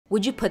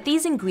Would you put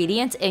these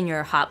ingredients in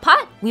your hot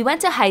pot? We went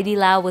to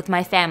HaiDiLao with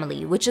my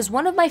family, which is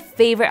one of my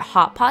favorite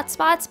hot pot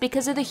spots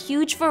because of the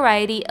huge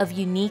variety of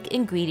unique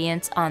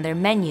ingredients on their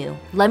menu.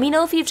 Let me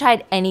know if you've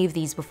tried any of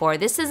these before.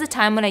 This is a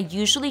time when I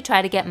usually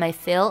try to get my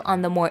fill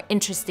on the more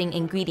interesting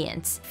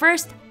ingredients.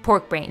 First,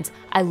 pork brains.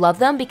 I love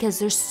them because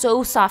they're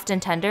so soft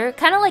and tender,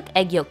 kind of like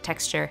egg yolk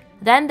texture.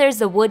 Then there's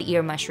the wood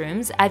ear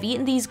mushrooms. I've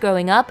eaten these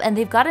growing up and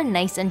they've got a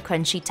nice and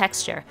crunchy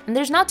texture, and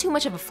there's not too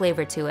much of a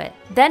flavor to it.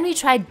 Then we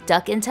tried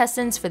duck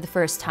intestines for the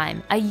first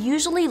time. I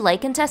usually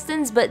like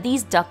intestines, but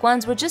these duck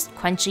ones were just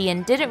crunchy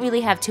and didn't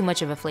really have too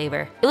much of a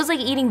flavor. It was like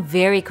eating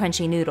very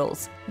crunchy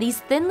noodles. These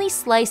thinly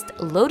sliced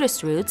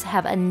lotus roots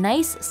have a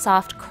nice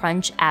soft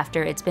crunch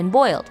after it's been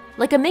boiled,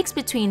 like a mix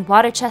between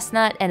water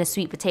chestnut and a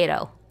sweet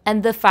potato.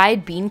 And the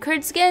fried bean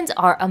curd skins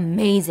are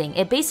amazing.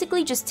 It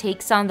basically just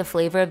takes on the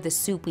flavor of the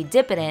soup we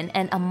dip it in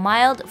and a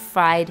mild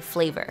fried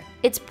flavor.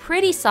 It's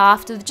pretty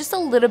soft with just a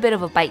little bit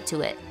of a bite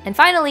to it. And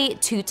finally,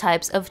 2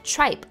 types of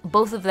tripe.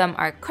 Both of them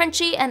are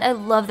crunchy and I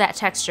love that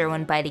texture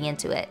when biting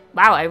into it.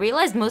 Wow, I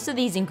realized most of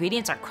these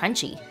ingredients are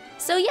crunchy.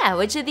 So yeah,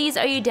 which of these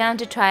are you down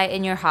to try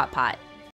in your hot pot?